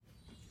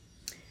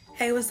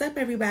Hey, what's up,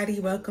 everybody?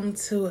 Welcome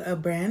to a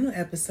brand new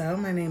episode.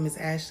 My name is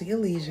Ashley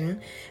Elysian,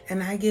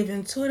 and I give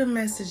intuitive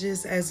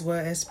messages as well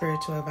as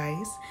spiritual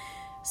advice.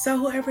 So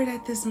whoever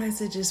that this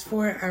message is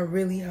for, I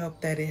really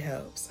hope that it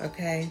helps,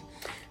 okay?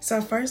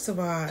 So first of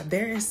all,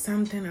 there is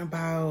something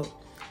about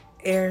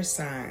air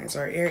signs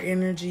or air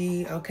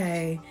energy,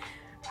 okay?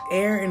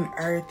 Air and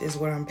earth is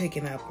what I'm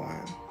picking up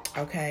on,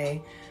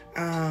 okay?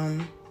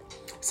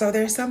 So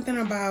there's something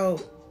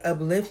about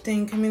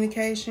uplifting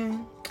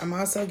communication. I'm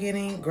also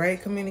getting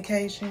great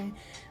communication,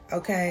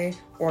 okay?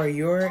 Or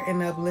you're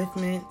an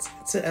upliftment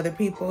to other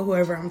people,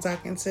 whoever I'm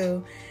talking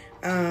to.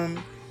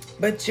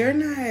 But you're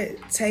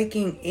not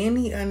taking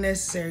any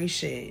unnecessary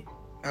shit,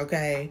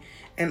 okay?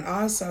 And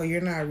also,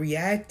 you're not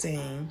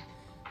reacting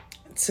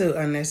to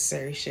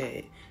unnecessary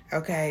shit,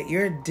 okay?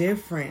 You're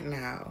different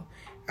now,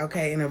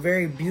 okay? In a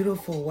very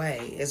beautiful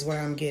way is what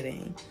I'm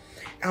getting.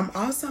 I'm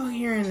also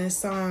hearing this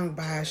song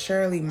by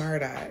Shirley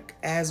Murdoch,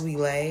 As We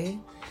Lay.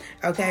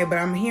 Okay, but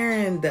I'm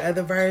hearing the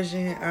other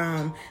version,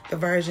 the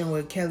version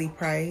with Kelly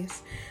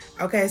Price.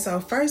 Okay, so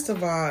first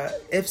of all,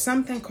 if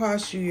something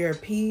costs you your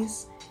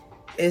peace,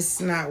 it's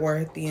not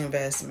worth the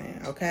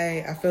investment,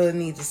 okay? I feel the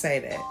need to say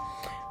that.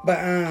 But,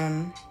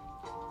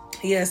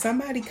 yeah,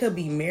 somebody could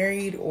be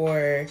married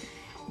or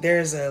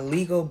there's a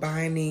legal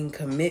binding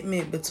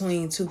commitment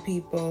between two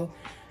people.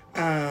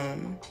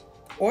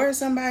 Or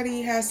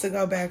somebody has to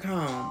go back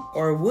home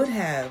or would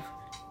have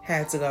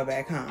had to go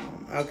back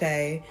home,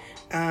 okay?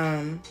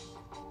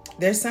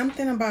 There's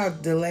something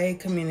about delayed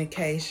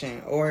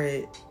communication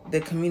or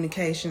the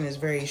communication is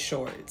very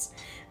short,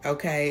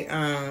 okay?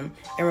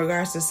 In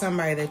regards to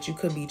somebody that you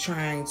could be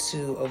trying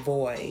to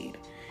avoid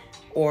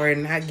or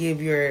not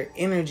give your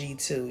energy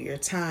to, your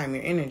time,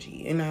 your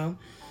energy, you know?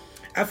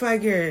 I feel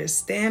like you're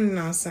standing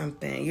on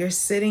something. You're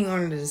sitting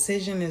on a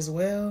decision as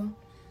well,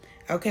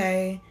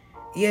 okay?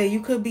 Yeah, you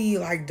could be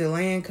like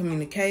delaying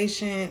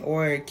communication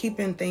or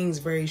keeping things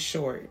very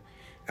short,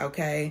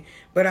 okay?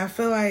 But I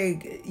feel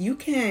like you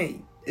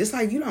can't, it's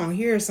like you don't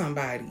hear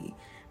somebody,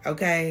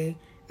 okay?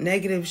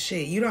 Negative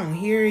shit. You don't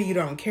hear it, you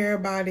don't care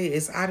about it.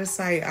 It's out of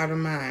sight, out of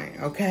mind,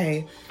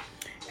 okay?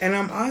 And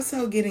I'm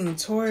also getting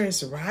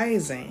Taurus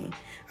rising.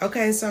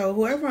 Okay, so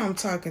whoever I'm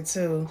talking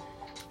to,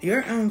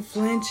 you're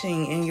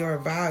unflinching in your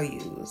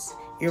values.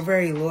 You're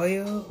very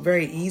loyal,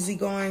 very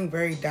easygoing,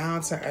 very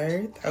down to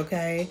earth,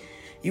 okay?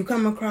 You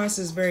come across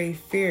as very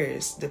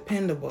fierce,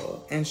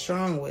 dependable, and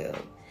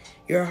strong-willed.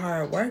 You're a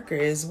hard worker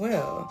as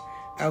well,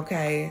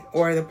 okay?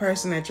 Or the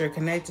person that you're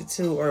connected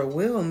to or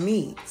will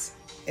meet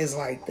is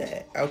like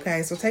that,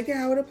 okay? So take it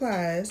how it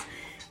applies,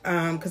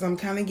 because I'm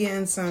kind of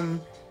getting some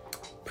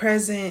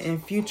present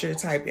and future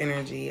type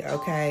energy,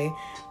 okay?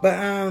 But,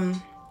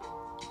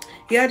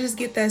 yeah, I just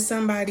get that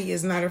somebody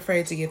is not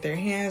afraid to get their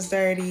hands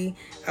dirty,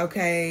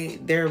 okay?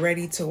 They're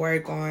ready to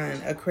work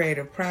on a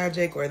creative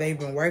project or they've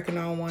been working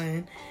on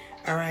one.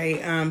 All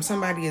right,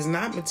 somebody is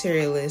not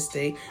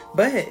materialistic,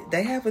 but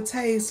they have a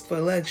taste for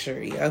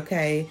luxury,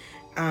 okay,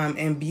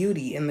 and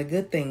beauty and the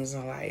good things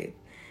in life.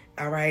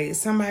 All right,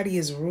 somebody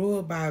is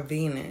ruled by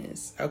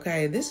Venus,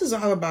 okay? This is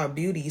all about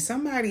beauty.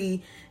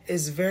 Somebody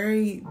is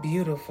very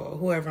beautiful,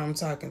 whoever I'm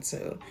talking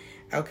to,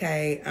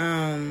 okay?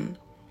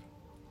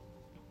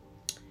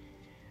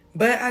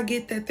 But I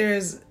get that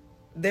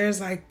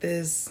there's like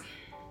this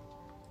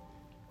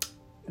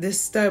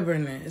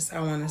stubbornness,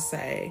 I want to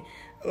say.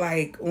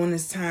 Like when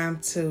it's time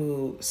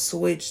to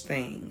switch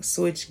things,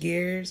 switch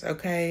gears,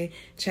 okay?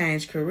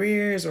 Change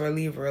careers or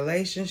leave a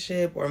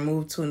relationship or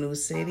move to a new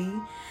city.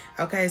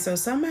 Okay, so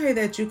somebody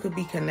that you could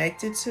be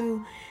connected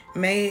to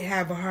may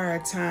have a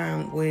hard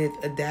time with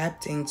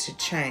adapting to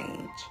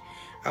change.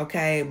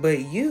 Okay, but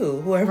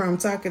you, whoever I'm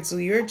talking to,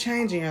 you're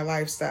changing your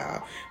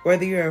lifestyle,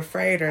 whether you're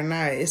afraid or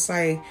not. It's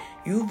like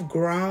you've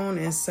grown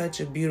in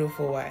such a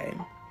beautiful way.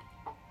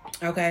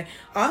 Okay,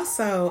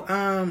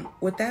 also,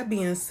 with that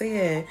being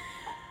said,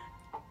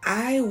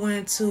 I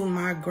went to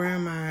my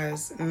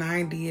grandma's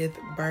 90th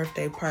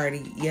birthday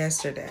party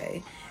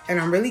yesterday, and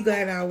I'm really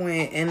glad I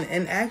went.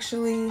 And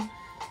actually,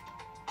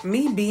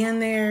 me being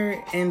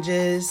there and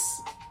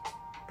just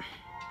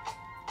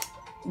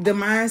the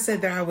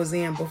mindset that I was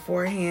in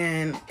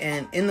beforehand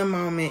and in the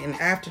moment and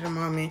after the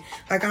moment,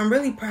 like I'm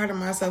really proud of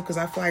myself because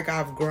I feel like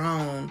I've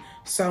grown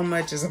so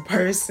much as a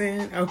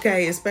person,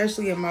 okay,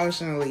 especially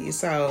emotionally.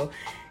 So,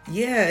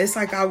 yeah, it's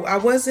like I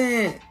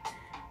wasn't...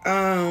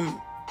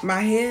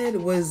 my head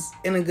was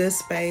in a good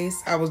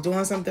space. I was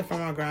doing something for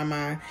my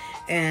grandma,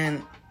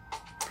 and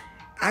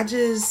I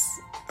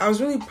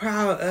was really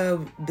proud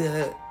of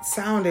the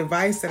sound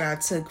advice that I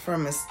took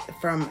from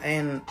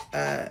an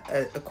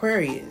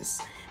Aquarius,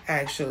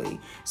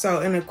 actually. So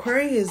an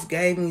Aquarius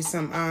gave me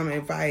some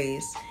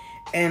advice,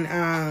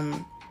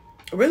 and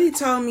really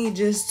told me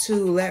just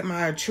to let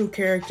my true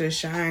character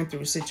shine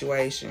through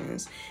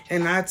situations,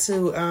 and not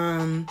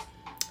to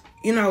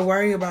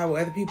worry about what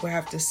other people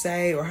have to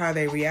say or how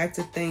they react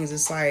to things.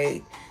 It's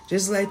like,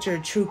 just let your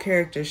true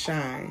character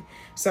shine.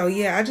 So,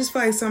 yeah, I just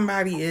feel like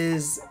somebody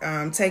is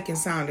taking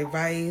sound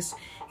advice.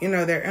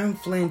 They're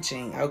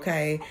unflinching,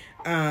 okay?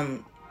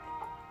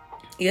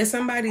 Yeah,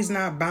 somebody's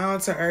not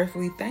bound to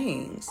earthly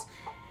things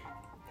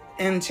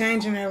and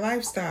changing their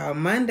lifestyle.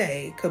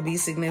 Monday could be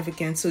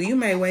significant too. You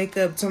may wake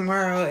up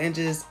tomorrow and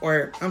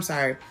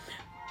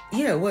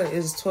what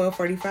is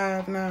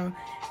 12:45 now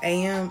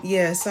a.m.?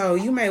 Yeah, so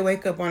you may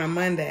wake up on a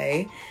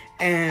Monday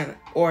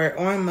or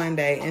on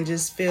Monday and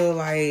just feel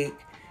like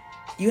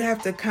you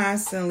have to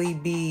constantly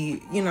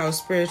be,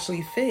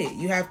 spiritually fit.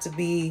 You have to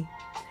be,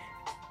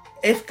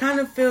 it kind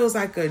of feels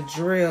like a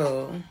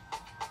drill.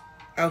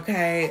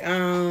 Okay,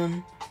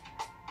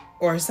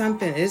 or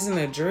something isn't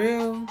a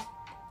drill.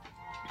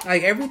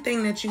 Like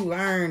everything that you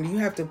learn, you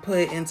have to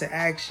put into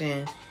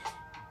action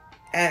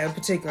at a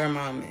particular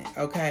moment.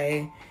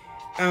 Okay.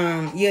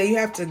 You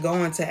have to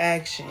go into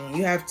action.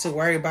 You have to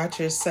worry about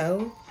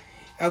yourself.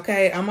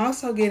 Okay. I'm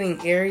also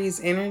getting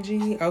Aries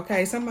energy.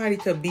 Okay. Somebody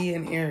could be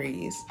in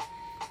Aries.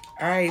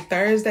 All right.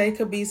 Thursday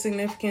could be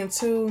significant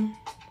too.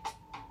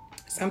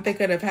 Something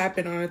could have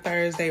happened on a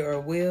Thursday or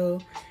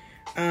will.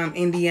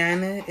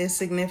 Indiana is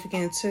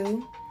significant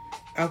too.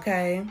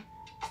 Okay.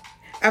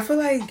 I feel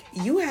like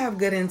you have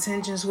good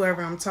intentions,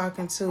 whoever I'm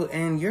talking to,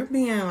 and you're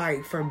being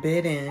like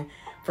forbidden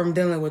from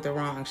dealing with the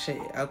wrong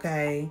shit.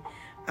 Okay.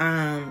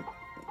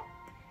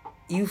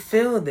 You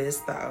feel this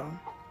though.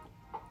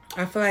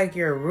 I feel like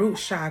your root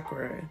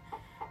chakra,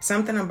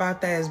 something about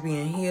that is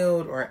being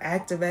healed or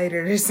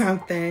activated or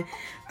something.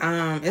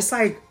 It's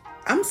like,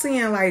 I'm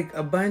seeing like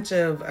a bunch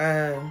of,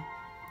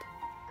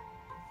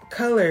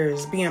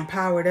 colors being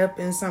powered up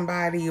in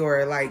somebody,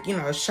 or like,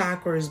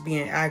 chakras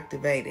being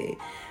activated.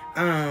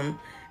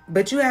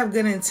 But you have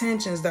good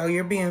intentions though.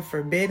 You're being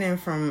forbidden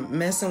from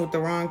messing with the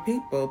wrong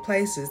people,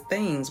 places,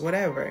 things,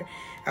 whatever.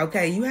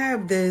 Okay. You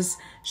have this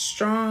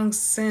strong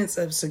sense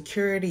of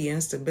security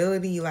and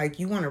stability. Like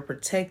you want to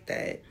protect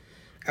that.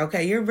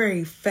 Okay. You're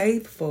very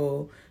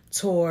faithful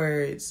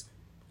towards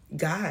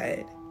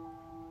God.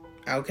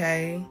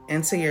 Okay.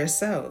 And to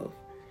yourself.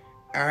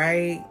 All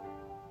right.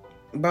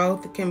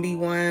 Both can be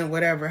one,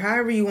 whatever.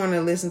 However you want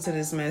to listen to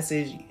this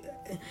message.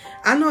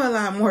 I know a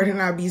lot more than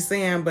I be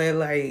saying, but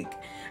like,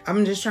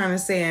 I'm just trying to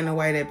say it in a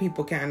way that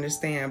people can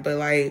understand. But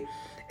like,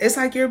 it's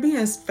like you're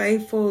being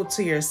faithful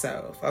to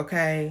yourself.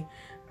 Okay.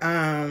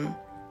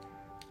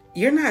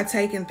 You're not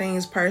taking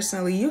things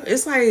personally.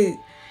 It's like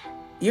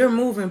you're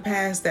moving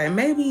past that.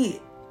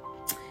 Maybe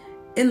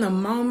in the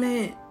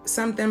moment,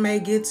 something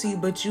may get to you,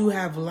 but you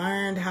have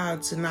learned how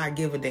to not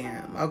give a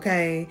damn.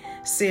 Okay.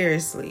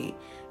 Seriously.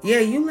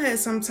 Yeah, you let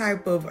some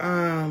type of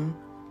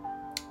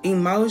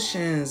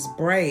emotions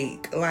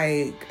break,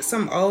 like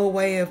some old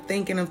way of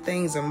thinking of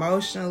things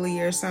emotionally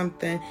or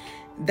something.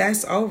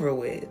 That's over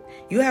with.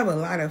 You have a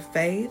lot of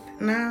faith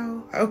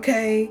now.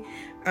 Okay.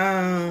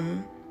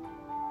 Now,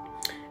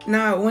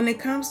 when it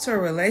comes to a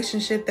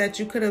relationship that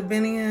you could have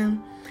been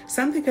in,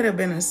 something could have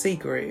been a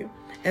secret.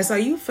 And so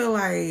you feel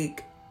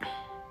like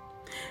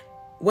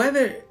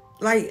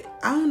I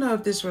don't know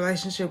if this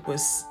relationship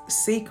was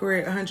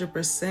secret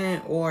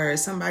 100% or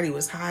somebody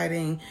was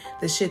hiding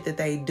the shit that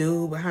they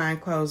do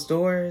behind closed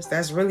doors.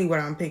 That's really what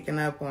I'm picking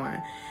up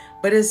on.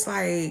 But it's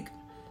like,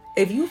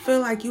 if you feel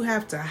like you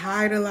have to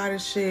hide a lot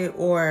of shit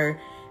or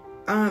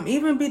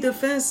even be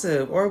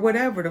defensive or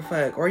whatever the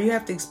fuck, or you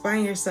have to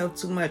explain yourself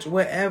too much,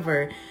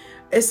 whatever.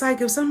 It's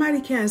like if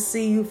somebody can't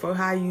see you for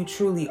how you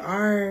truly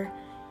are,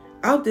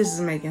 I hope this is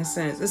making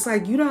sense. It's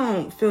like you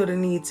don't feel the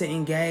need to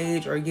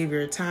engage or give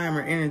your time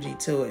or energy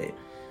to it.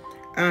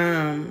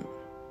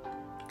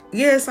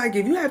 It's like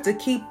if you have to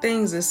keep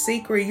things a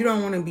secret, you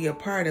don't want to be a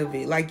part of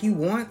it. Like you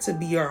want to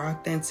be your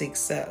authentic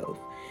self.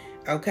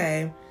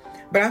 Okay.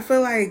 But I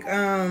feel like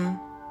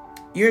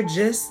you're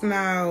just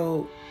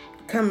now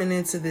coming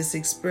into this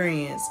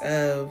experience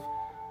of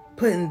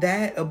putting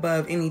that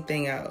above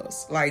anything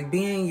else. Like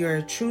being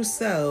your true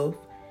self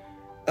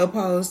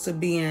opposed to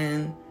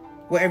being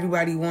what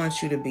everybody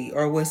wants you to be,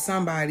 or what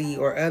somebody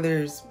or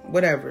others,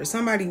 whatever,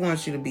 somebody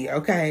wants you to be.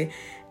 Okay.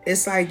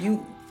 It's like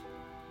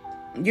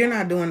you're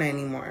not doing that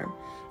anymore.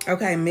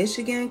 Okay.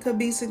 Michigan could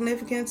be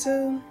significant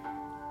too.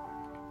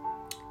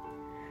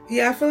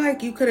 Yeah. I feel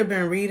like you could have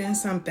been reading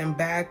something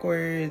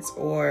backwards,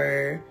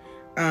 or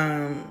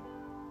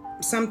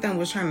something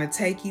was trying to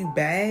take you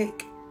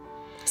back.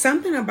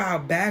 Something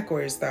about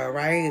backwards though,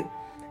 right?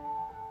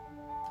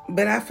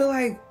 But I feel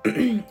like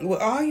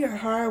with all your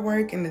hard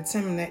work and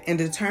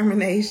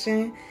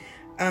determination,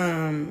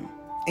 and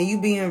you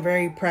being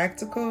very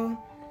practical,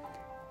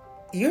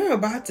 you're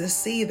about to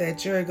see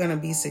that you're going to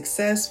be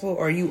successful,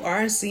 or you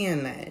are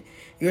seeing that.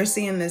 You're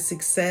seeing the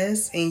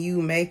success in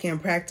you making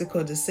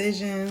practical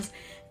decisions,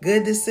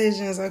 good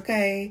decisions,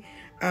 okay?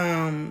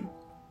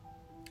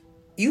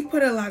 You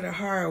put a lot of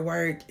hard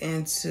work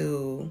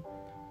into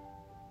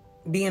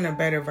being a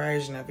better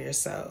version of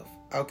yourself,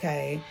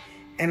 okay?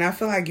 And I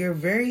feel like you're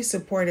very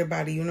supported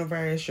by the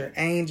universe, your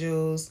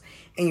angels,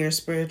 and your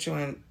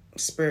spiritual.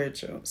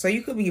 So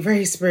you could be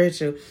very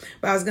spiritual.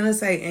 But I was going to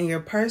say in your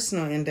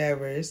personal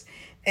endeavors,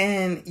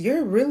 and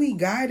you're really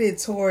guided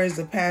towards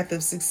the path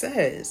of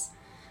success.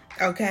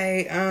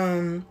 Okay.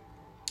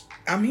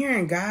 I'm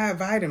hearing God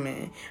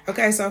vitamin.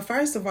 Okay, so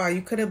first of all,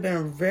 you could have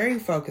been very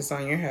focused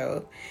on your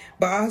health,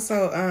 but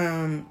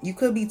also you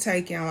could be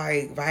taking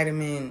like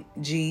vitamin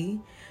G,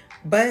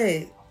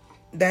 but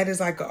that is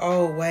like an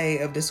old way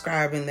of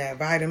describing that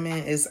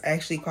vitamin. Is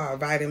actually called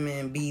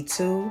vitamin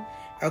B2.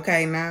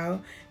 Okay,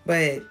 now,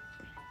 but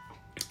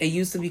it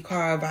used to be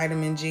called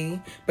vitamin G,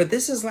 but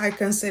this is like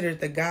considered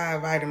the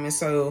God vitamin.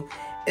 So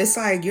it's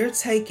like you're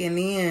taking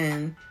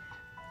in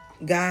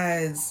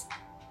God's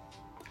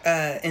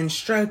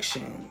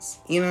instructions,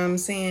 you know what I'm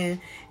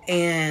saying?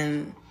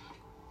 And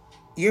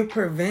you're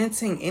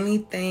preventing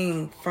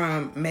anything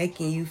from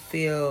making you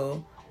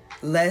feel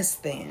less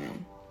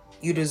than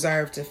you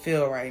deserve to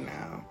feel right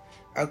now.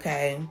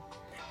 Okay?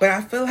 But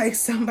I feel like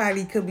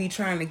somebody could be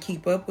trying to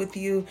keep up with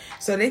you.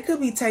 So they could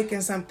be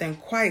taking something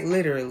quite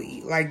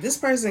literally. Like this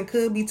person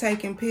could be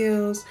taking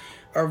pills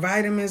or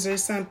vitamins or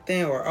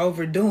something or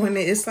overdoing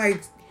it. It's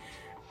like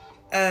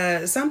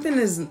something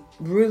is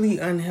really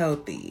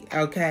unhealthy,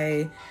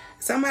 okay?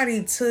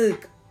 Somebody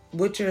took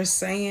what you're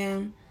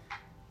saying.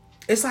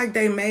 It's like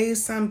they made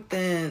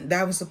something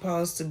that was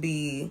supposed to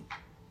be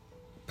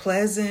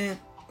pleasant,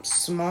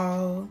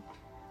 small,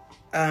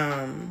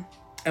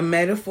 a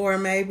metaphor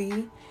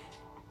maybe.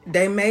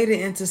 They made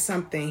it into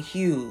something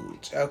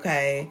huge,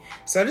 okay?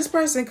 So this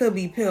person could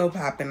be pill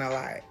popping a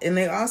lot. And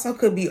they also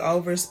could be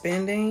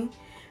overspending,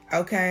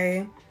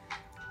 okay?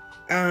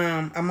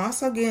 I'm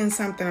also getting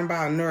something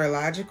about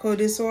neurological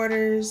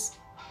disorders,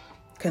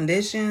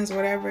 conditions,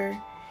 whatever.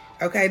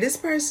 Okay, this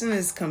person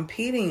is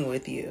competing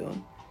with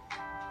you,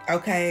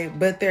 okay?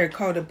 But they're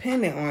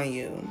codependent on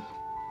you.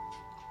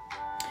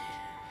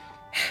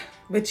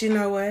 But you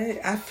know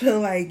what? I feel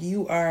like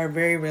you are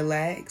very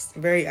relaxed,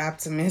 very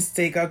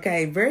optimistic,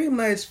 okay? Very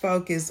much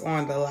focused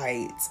on the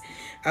lights,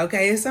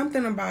 okay? It's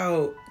something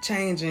about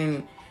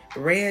changing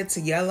red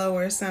to yellow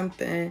or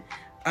something.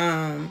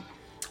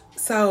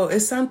 So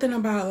it's something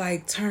about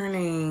like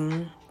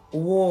turning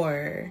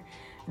war,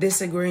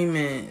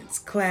 disagreements,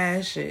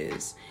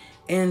 clashes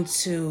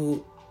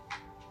into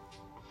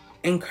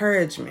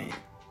encouragement,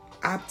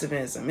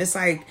 optimism. It's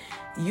like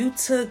you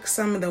took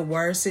some of the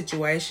worst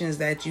situations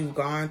that you've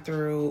gone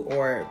through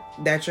or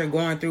that you're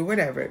going through,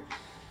 whatever.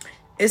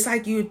 It's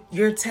like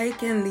you're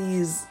taking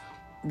these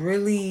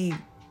really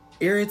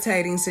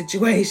irritating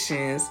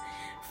situations,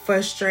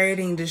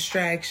 frustrating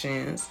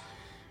distractions,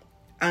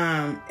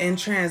 and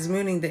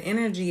transmuting the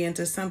energy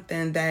into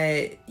something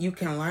that you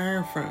can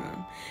learn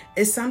from.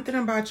 It's something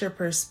about your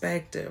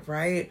perspective,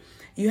 right?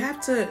 You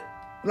have to,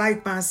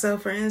 like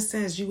myself, for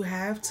instance, you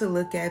have to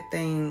look at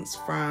things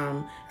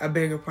from a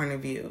bigger point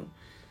of view.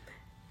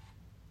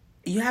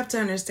 You have to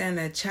understand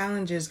that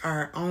challenges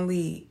are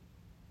only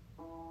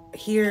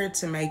here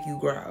to make you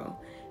grow.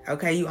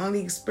 Okay, you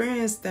only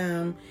experience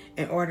them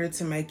in order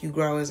to make you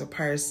grow as a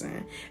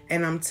person.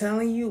 And I'm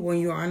telling you, when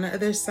you're on the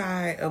other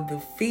side of the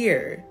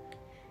fear,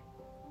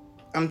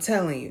 I'm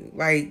telling you,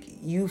 like,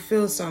 you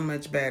feel so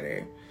much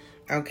better.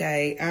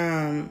 Okay.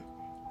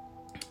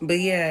 But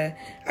yeah,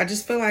 I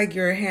just feel like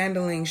you're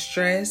handling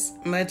stress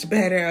much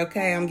better.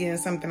 Okay. I'm getting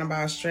something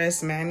about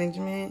stress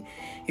management.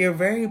 You're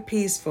very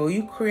peaceful.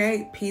 You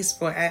create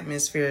peaceful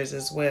atmospheres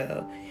as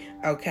well.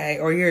 Okay.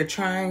 Or you're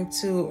trying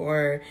to,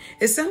 or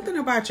it's something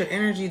about your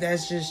energy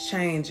that's just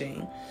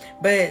changing.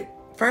 But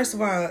first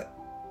of all,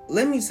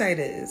 let me say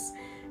this.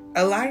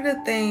 A lot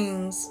of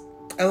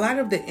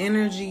the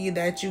energy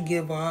that you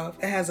give off,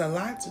 it has a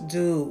lot to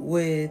do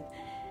with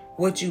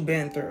what you've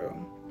been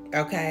through.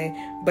 Okay.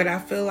 But I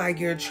feel like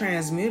you're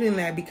transmuting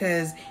that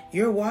because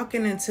you're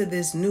walking into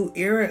this new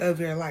era of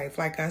your life,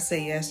 like I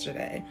said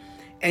yesterday.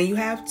 And you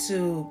have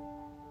to,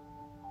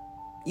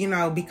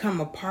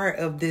 become a part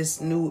of this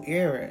new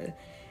era.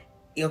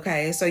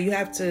 Okay. So you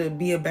have to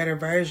be a better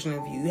version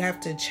of you. You have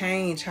to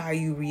change how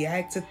you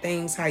react to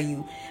things, how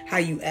you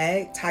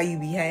act, how you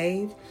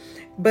behave,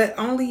 but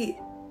only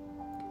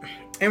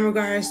in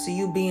regards to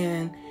you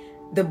being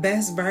the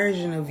best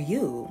version of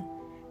you.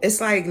 It's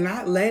like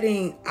not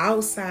letting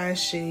outside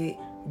shit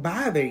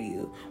bother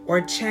you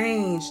or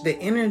change the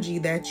energy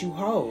that you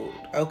hold.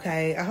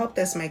 Okay. I hope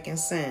that's making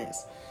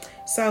sense.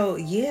 So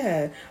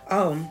yeah.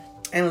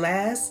 And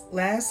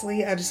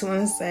lastly, I just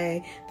want to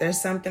say there's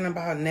something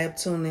about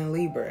Neptune and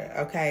Libra.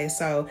 Okay.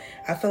 So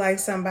I feel like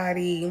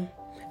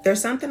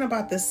there's something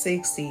about the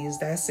 60s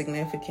that's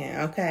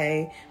significant.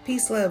 Okay.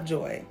 Peace, love,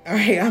 joy. All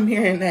right. I'm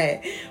hearing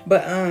that.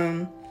 But,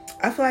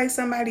 I feel like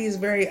somebody is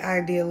very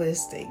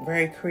idealistic,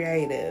 very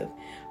creative,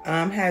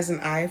 has an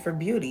eye for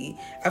beauty.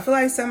 I feel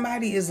like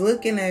somebody is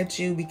looking at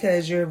you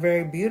because you're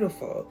very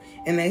beautiful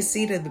and they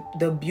see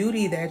the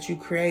beauty that you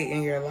create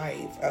in your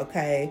life.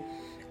 Okay.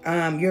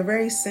 You're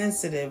very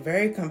sensitive,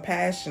 very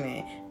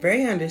compassionate,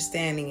 very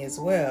understanding as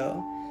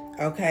well.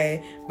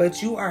 Okay.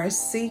 But you are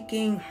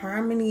seeking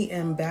harmony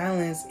and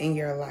balance in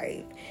your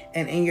life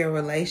and in your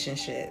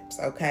relationships.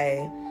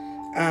 Okay.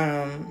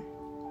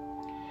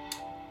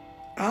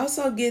 I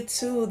also get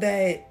too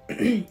that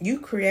you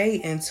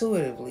create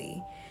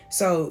intuitively.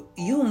 So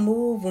you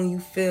move when you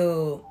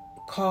feel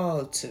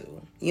called to.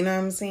 You know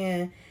what I'm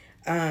saying?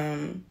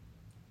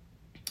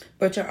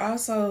 But you're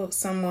also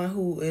someone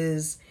who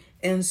is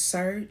in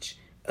search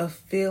of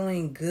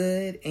feeling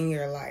good in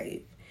your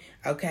life.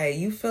 Okay,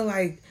 you feel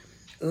like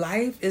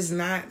life is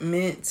not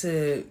meant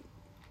to,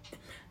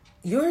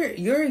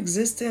 your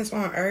existence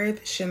on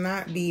earth should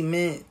not be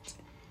meant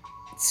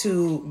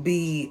to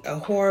be a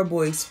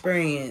horrible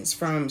experience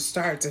from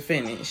start to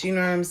finish. You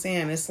know what I'm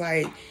saying? It's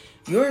like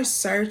you're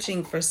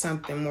searching for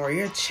something more.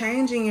 You're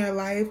changing your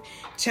life,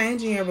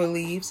 changing your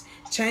beliefs,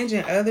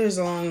 changing others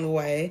along the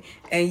way,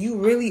 and you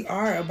really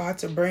are about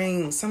to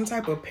bring some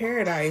type of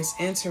paradise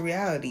into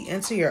reality,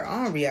 into your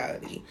own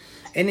reality.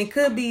 And it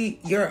could be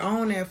your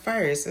own at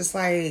first. It's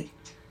like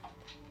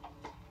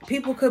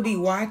people could be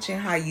watching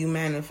how you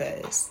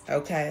manifest,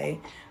 okay?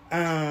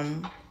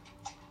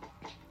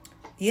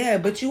 Yeah,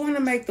 but you want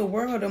to make the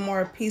world a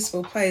more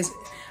peaceful place.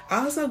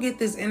 I also get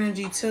this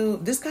energy too.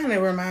 This kind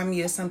of reminds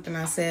me of something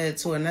I said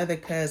to another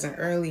cousin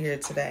earlier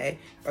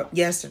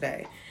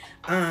yesterday.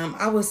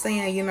 I was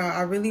saying,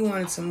 I really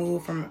wanted to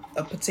move from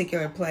a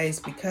particular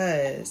place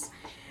because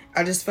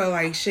I just felt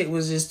like shit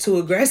was just too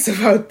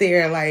aggressive out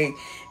there.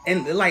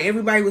 And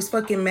everybody was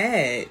fucking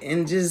mad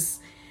and just,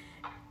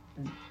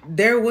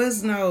 there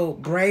was no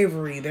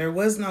bravery. There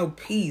was no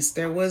peace.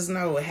 There was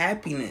no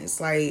happiness.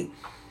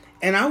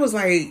 And I was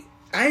like,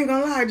 I ain't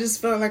gonna lie, I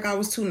just felt like I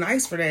was too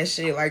nice for that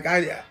shit.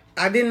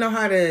 I didn't know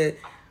how to,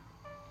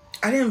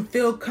 I didn't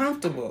feel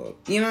comfortable.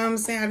 You know what I'm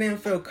saying? I didn't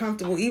feel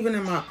comfortable even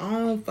in my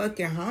own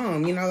fucking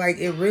home.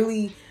 It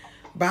really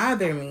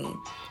bothered me.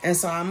 And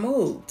so I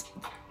moved.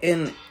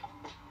 And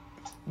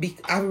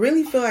I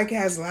really feel like it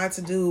has a lot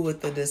to do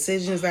with the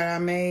decisions that I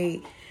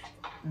made.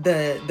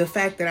 The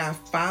fact that I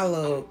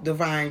followed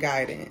divine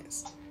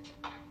guidance.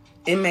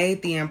 It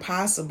made the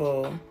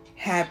impossible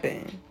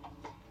happen.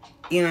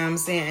 You know what I'm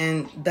saying?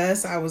 And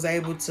thus I was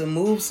able to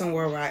move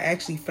somewhere where I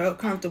actually felt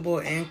comfortable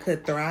and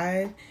could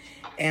thrive,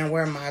 and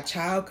where my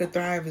child could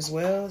thrive as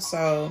well.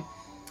 So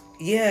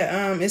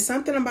yeah, it's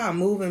something about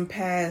moving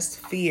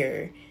past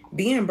fear,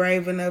 being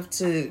brave enough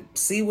to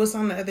see what's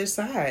on the other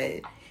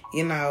side,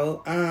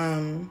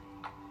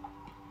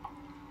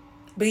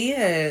 But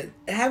yeah,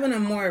 having a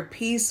more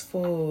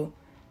peaceful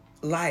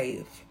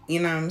life,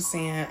 you know what I'm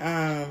saying?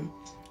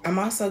 I'm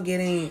also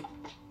getting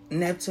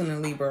Neptune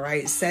and Libra,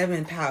 right?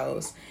 7th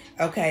house.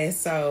 Okay,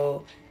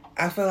 so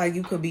I feel like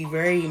you could be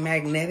very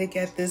magnetic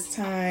at this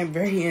time,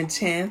 very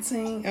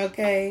enchanting,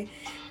 okay?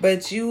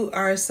 But you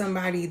are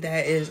somebody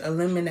that is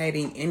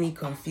eliminating any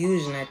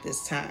confusion at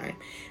this time,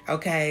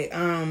 okay?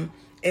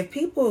 If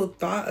people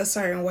thought a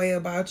certain way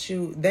about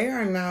you, they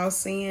are now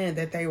seeing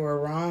that they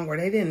were wrong or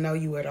they didn't know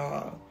you at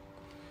all,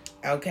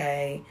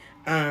 okay?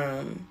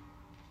 I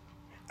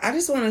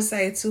just want to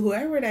say to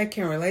whoever that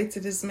can relate to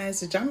this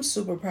message, I'm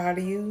super proud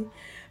of you,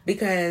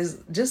 because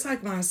just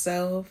like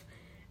myself,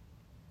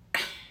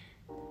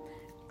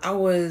 I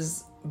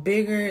was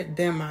bigger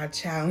than my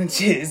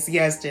challenges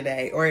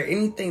yesterday, or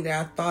anything that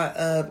I thought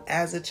of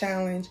as a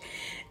challenge.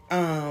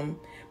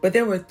 But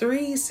there were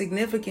 3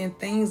 significant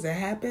things that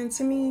happened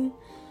to me,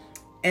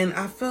 and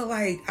I felt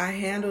like I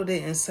handled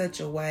it in such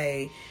a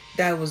way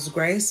that was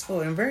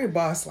graceful and very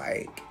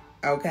boss-like.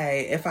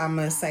 Okay, if I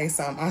must say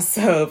so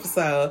myself.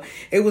 So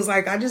it was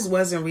like I just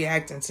wasn't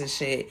reacting to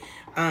shit.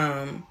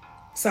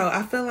 So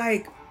I feel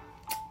like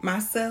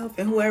myself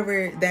and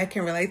whoever that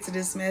can relate to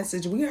this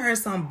message, we are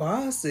some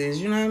bosses,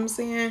 you know what I'm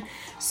saying?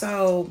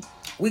 So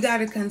we got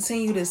to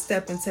continue to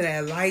step into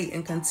that light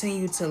and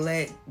continue to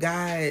let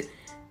God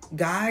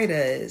guide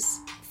us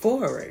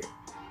forward.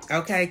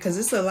 Okay, because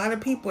it's a lot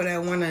of people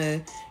that want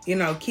to,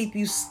 keep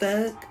you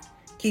stuck,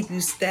 keep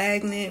you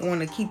stagnant,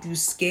 want to keep you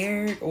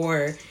scared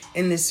or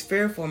in this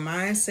fearful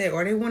mindset,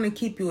 or they want to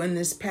keep you in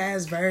this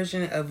past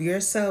version of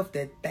yourself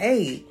that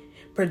they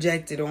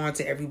projected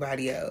onto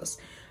everybody else.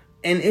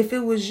 And if it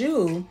was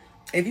you,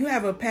 if you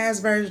have a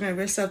past version of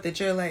yourself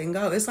that you're letting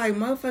go, it's like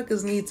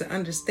motherfuckers need to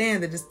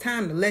understand that it's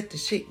time to let the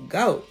shit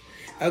go.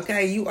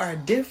 Okay, you are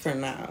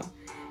different now.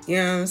 You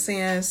know what I'm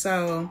saying?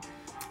 So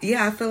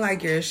yeah, I feel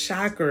like your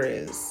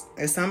chakras,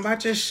 it's something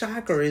about your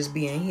chakras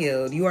being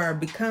healed. You are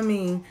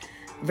becoming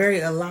very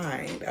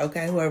aligned,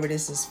 okay, whoever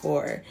this is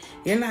for.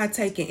 You're not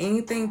taking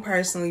anything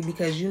personally,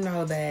 because you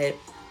know that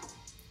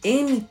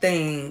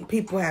anything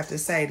people have to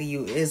say to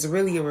you is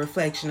really a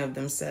reflection of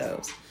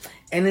themselves.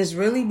 And it's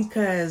really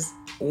because,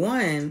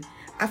 one,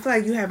 I feel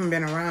like you haven't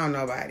been around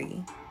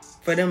nobody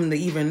for them to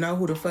even know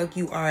who the fuck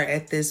you are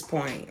at this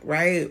point,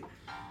 right?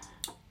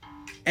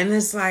 And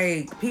it's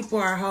like people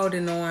are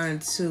holding on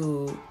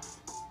to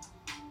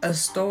a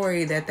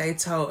story that they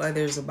told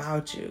others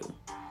about you.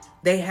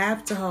 They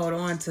have to hold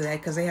on to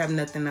that because they have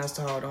nothing else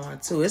to hold on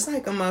to. It's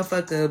like a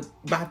motherfucker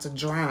about to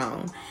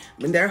drown.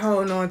 And they're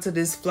holding on to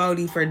this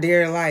floaty for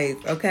dear life,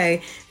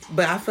 okay?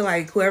 But I feel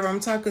like whoever I'm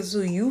talking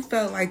to, you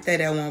felt like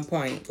that at one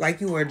point. Like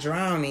you were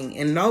drowning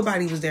and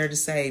nobody was there to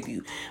save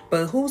you.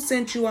 But who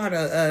sent you out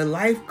a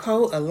life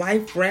coat, a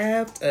life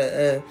raft,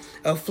 a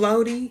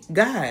floaty?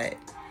 God,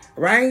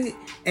 right?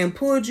 And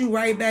pulled you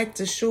right back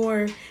to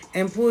shore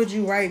and pulled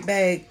you right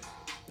back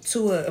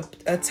to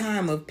a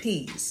time of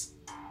peace.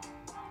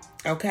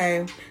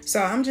 Okay, so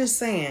I'm just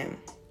saying,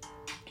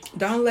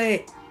 Don't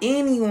let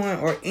anyone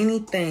or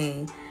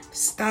anything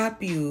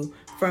stop you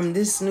from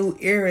this new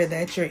era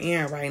that you're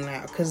in right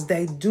now, because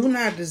they do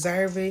not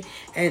deserve it.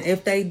 And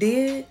if they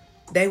did,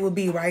 they would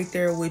be right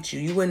there with you.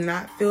 You would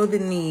not feel the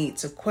need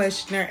to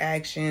question their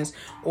actions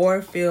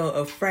or feel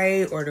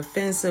afraid or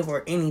defensive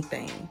or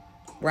anything,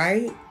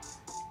 right?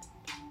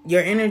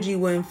 Your energy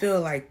wouldn't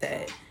feel like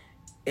that.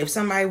 If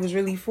somebody was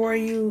really for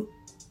you,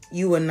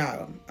 you would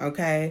know,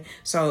 okay?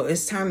 So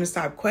it's time to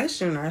stop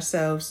questioning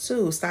ourselves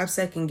too. Stop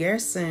second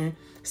guessing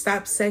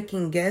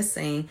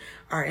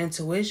our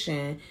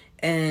intuition,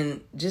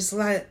 and just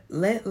let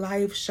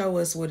life show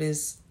us what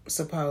it's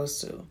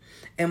supposed to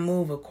and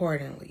move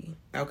accordingly,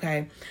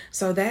 okay?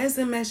 So that's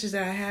the message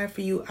that I have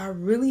for you. I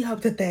really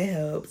hope that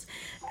helps.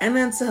 And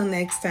until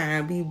next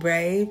time, be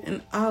brave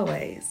and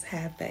always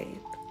have faith.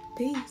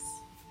 Peace.